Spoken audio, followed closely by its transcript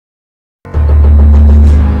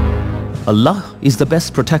Allah is the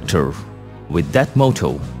best protector. With that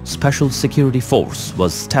motto, Special Security Force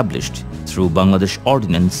was established through Bangladesh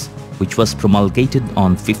Ordinance, which was promulgated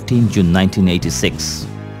on 15 June 1986.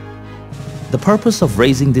 The purpose of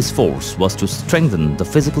raising this force was to strengthen the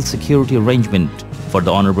physical security arrangement for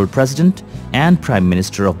the Honorable President and Prime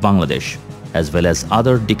Minister of Bangladesh, as well as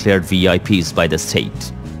other declared VIPs by the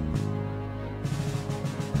state.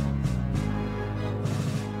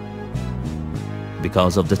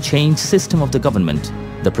 Because of the changed system of the government,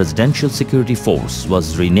 the Presidential Security Force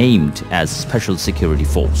was renamed as Special Security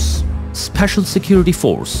Force. Special Security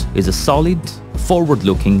Force is a solid,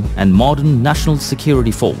 forward-looking and modern national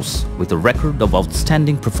security force with a record of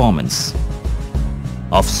outstanding performance.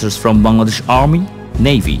 Officers from Bangladesh Army,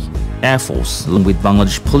 Navy, Air Force, along with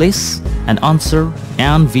Bangladesh Police and Ansar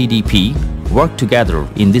and VDP work together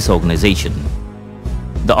in this organization.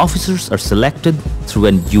 The officers are selected through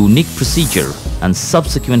a unique procedure and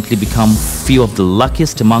subsequently become few of the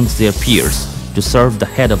luckiest amongst their peers to serve the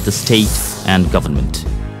head of the state and government.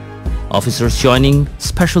 Officers joining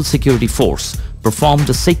Special Security Force perform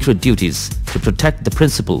the sacred duties to protect the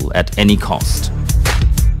principal at any cost.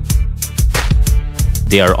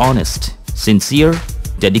 They are honest, sincere,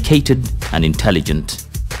 dedicated and intelligent,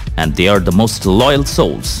 and they are the most loyal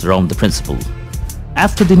souls around the principal.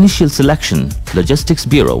 After the initial selection, Logistics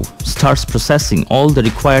Bureau starts processing all the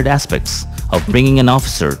required aspects of bringing an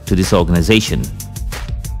officer to this organization.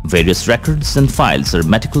 Various records and files are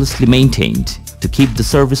meticulously maintained to keep the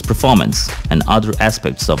service performance and other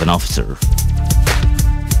aspects of an officer.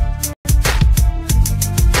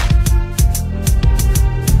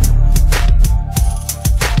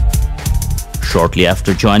 Shortly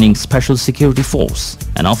after joining Special Security Force,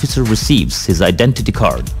 an officer receives his identity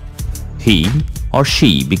card. He or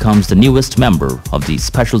she becomes the newest member of the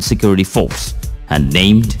Special Security Force and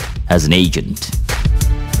named as an agent.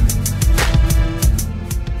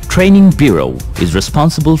 Training Bureau is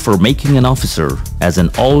responsible for making an officer as an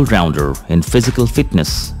all-rounder in physical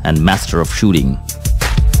fitness and master of shooting.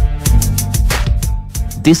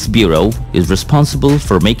 This bureau is responsible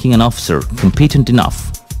for making an officer competent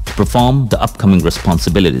enough to perform the upcoming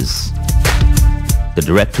responsibilities. The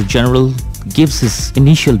Director General gives his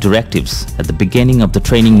initial directives at the beginning of the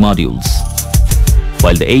training modules.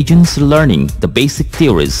 While the agents are learning the basic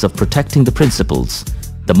theories of protecting the principals,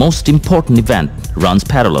 the most important event runs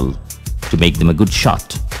parallel to make them a good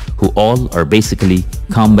shot, who all are basically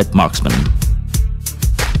combat marksmen.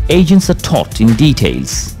 Agents are taught in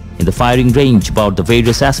details in the firing range about the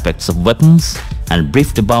various aspects of weapons and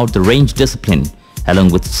briefed about the range discipline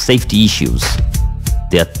along with safety issues.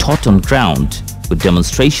 They are taught on ground with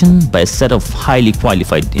demonstration by a set of highly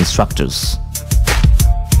qualified instructors.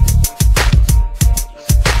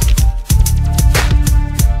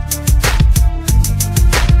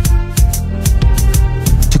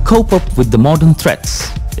 To cope up with the modern threats,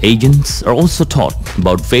 agents are also taught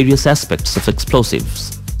about various aspects of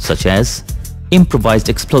explosives, such as improvised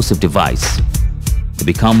explosive device. They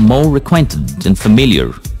become more acquainted and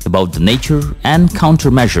familiar about the nature and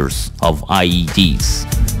countermeasures of IEDs.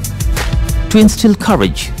 To instill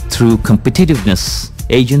courage through competitiveness,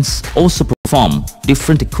 agents also perform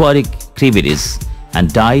different aquatic activities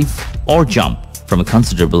and dive or jump from a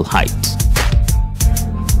considerable height.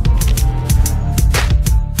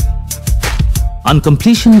 On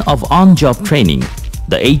completion of on-job training,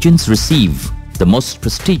 the agents receive the most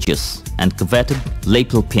prestigious and coveted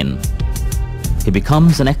lapel pin. He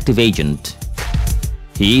becomes an active agent.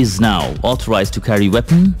 He is now authorized to carry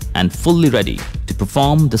weapon and fully ready to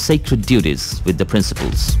perform the sacred duties with the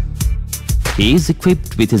principals. He is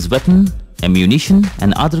equipped with his weapon, ammunition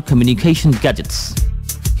and other communication gadgets.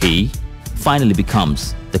 He finally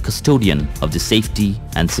becomes the custodian of the safety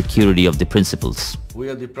and security of the principals. We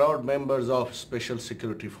are the proud members of Special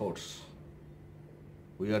Security Force.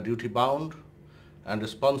 We are duty-bound and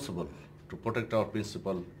responsible to protect our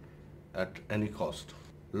principal at any cost.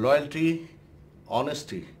 Loyalty,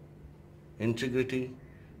 honesty, integrity,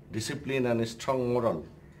 discipline and strong moral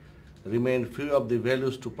remain few of the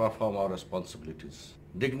values to perform our responsibilities.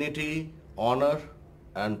 Dignity, honor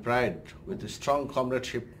and pride with a strong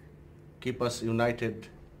comradeship keep us united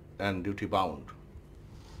and duty-bound.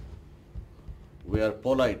 We are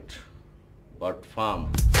polite but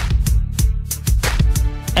firm.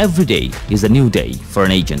 Every day is a new day for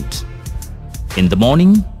an agent. In the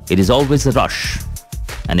morning, it is always a rush.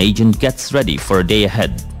 An agent gets ready for a day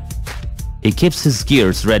ahead. He keeps his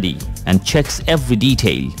gears ready and checks every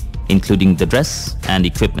detail, including the dress and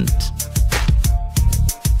equipment.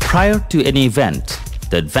 Prior to any event,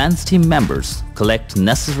 the advance team members collect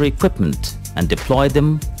necessary equipment and deploy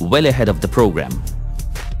them well ahead of the program.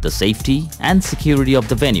 The safety and security of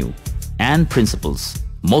the venue and principals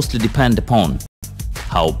mostly depend upon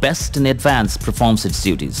how best an advance performs its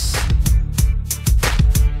duties.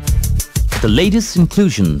 The latest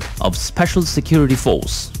inclusion of Special Security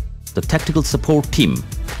Force, the tactical support team,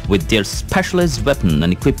 with their specialized weapon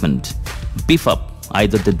and equipment, beef up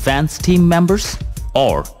either the advanced team members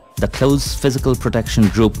or the Close Physical Protection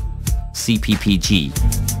Group (CPPG).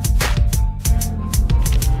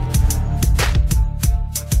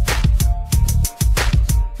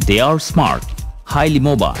 They are smart, highly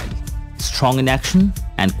mobile, strong in action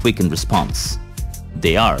and quick in response.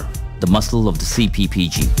 They are the muscle of the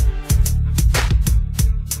CPPG.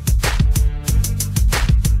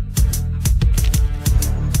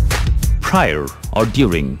 Prior or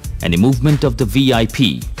during any movement of the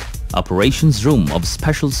VIP, operations room of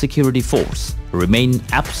Special Security Force remain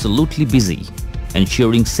absolutely busy,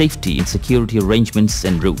 ensuring safety in security arrangements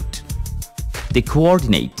en route. They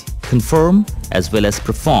coordinate, confirm as well as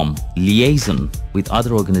perform liaison with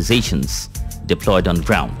other organizations deployed on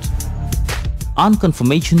ground. On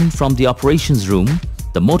confirmation from the operations room,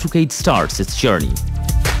 the motorcade starts its journey.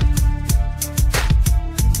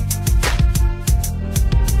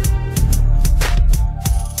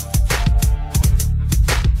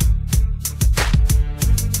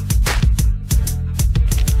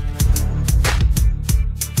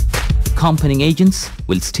 Accompanying agents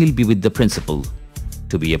will still be with the principal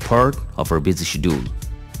to be a part of her busy schedule.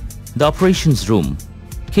 The operations room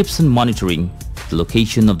keeps on monitoring the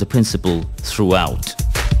location of the principal throughout.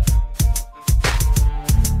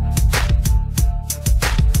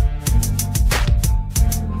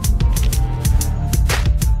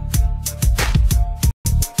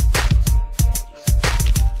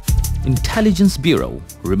 Intelligence Bureau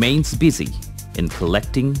remains busy in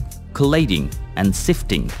collecting, collating and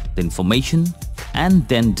sifting the information and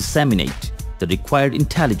then disseminate the required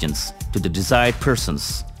intelligence to the desired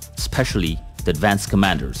persons, especially the advanced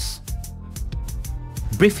commanders.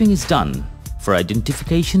 Briefing is done for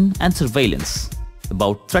identification and surveillance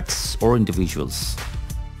about threats or individuals.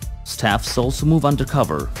 Staffs also move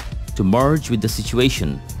undercover to merge with the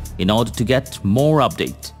situation in order to get more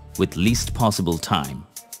update with least possible time.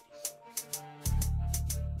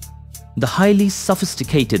 The highly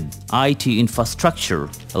sophisticated IT infrastructure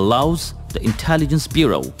allows the Intelligence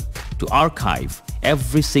Bureau to archive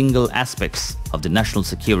every single aspects of the national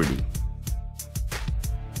security.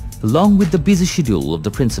 Along with the busy schedule of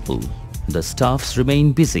the principal, the staffs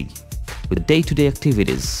remain busy with day-to-day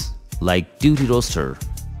activities like duty roster,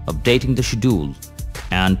 updating the schedule,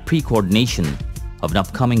 and pre-coordination of an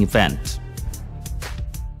upcoming event.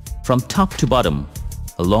 From top to bottom,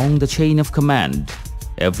 along the chain of command,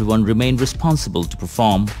 everyone remained responsible to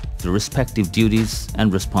perform their respective duties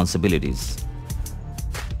and responsibilities.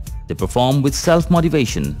 They perform with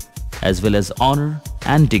self-motivation as well as honor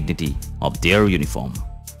and dignity of their uniform.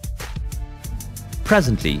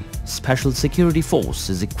 Presently, Special Security Force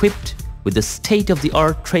is equipped with the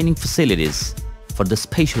state-of-the-art training facilities for the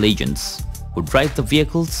special agents who drive the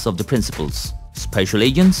vehicles of the principals. Special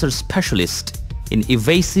agents are specialists in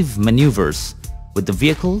evasive maneuvers with the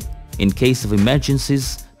vehicle in case of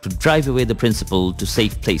emergencies to drive away the principal to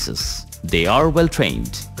safe places. They are well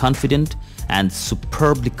trained, confident and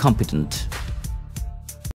superbly competent.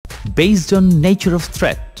 Based on nature of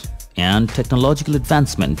threat and technological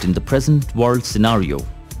advancement in the present world scenario,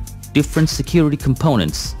 different security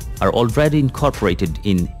components are already incorporated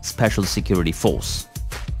in Special Security Force.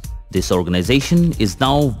 This organization is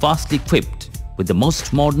now vastly equipped with the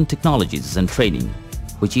most modern technologies and training,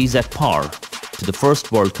 which is at par to the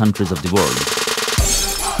first world countries of the world.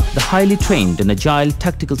 The highly trained and agile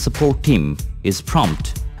tactical support team is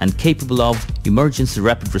prompt and capable of emergency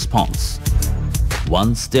rapid response.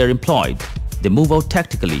 Once they are employed, they move out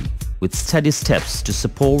tactically with steady steps to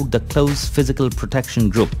support the Close Physical Protection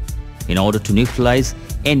Group in order to neutralize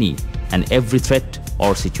any and every threat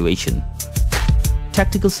or situation.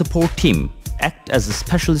 Tactical support team act as a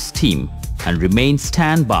specialist team and remain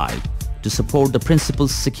standby to support the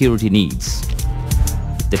principal's security needs.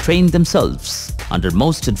 They train themselves under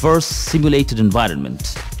most adverse simulated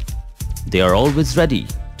environment. They are always ready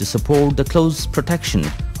to support the close protection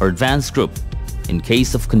or advanced group in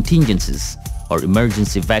case of contingencies or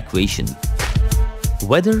emergency evacuation.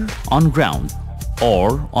 Whether on ground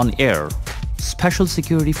or on air, Special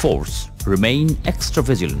Security Force remain extra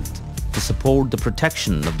vigilant to support the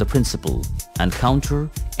protection of the principal and counter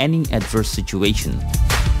any adverse situation.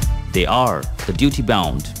 They are the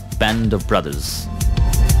duty-bound band of brothers.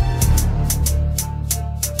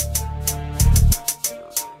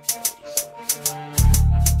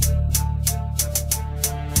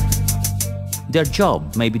 Their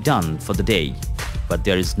job may be done for the day, but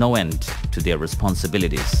there is no end to their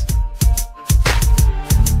responsibilities.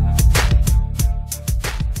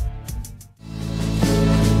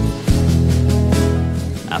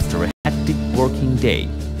 After a hectic working day,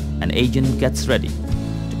 an agent gets ready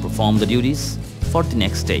to perform the duties for the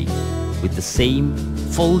next day with the same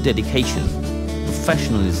full dedication,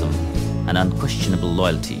 professionalism, and unquestionable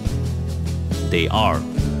loyalty. They are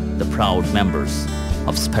the proud members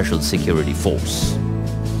of Special Security Force.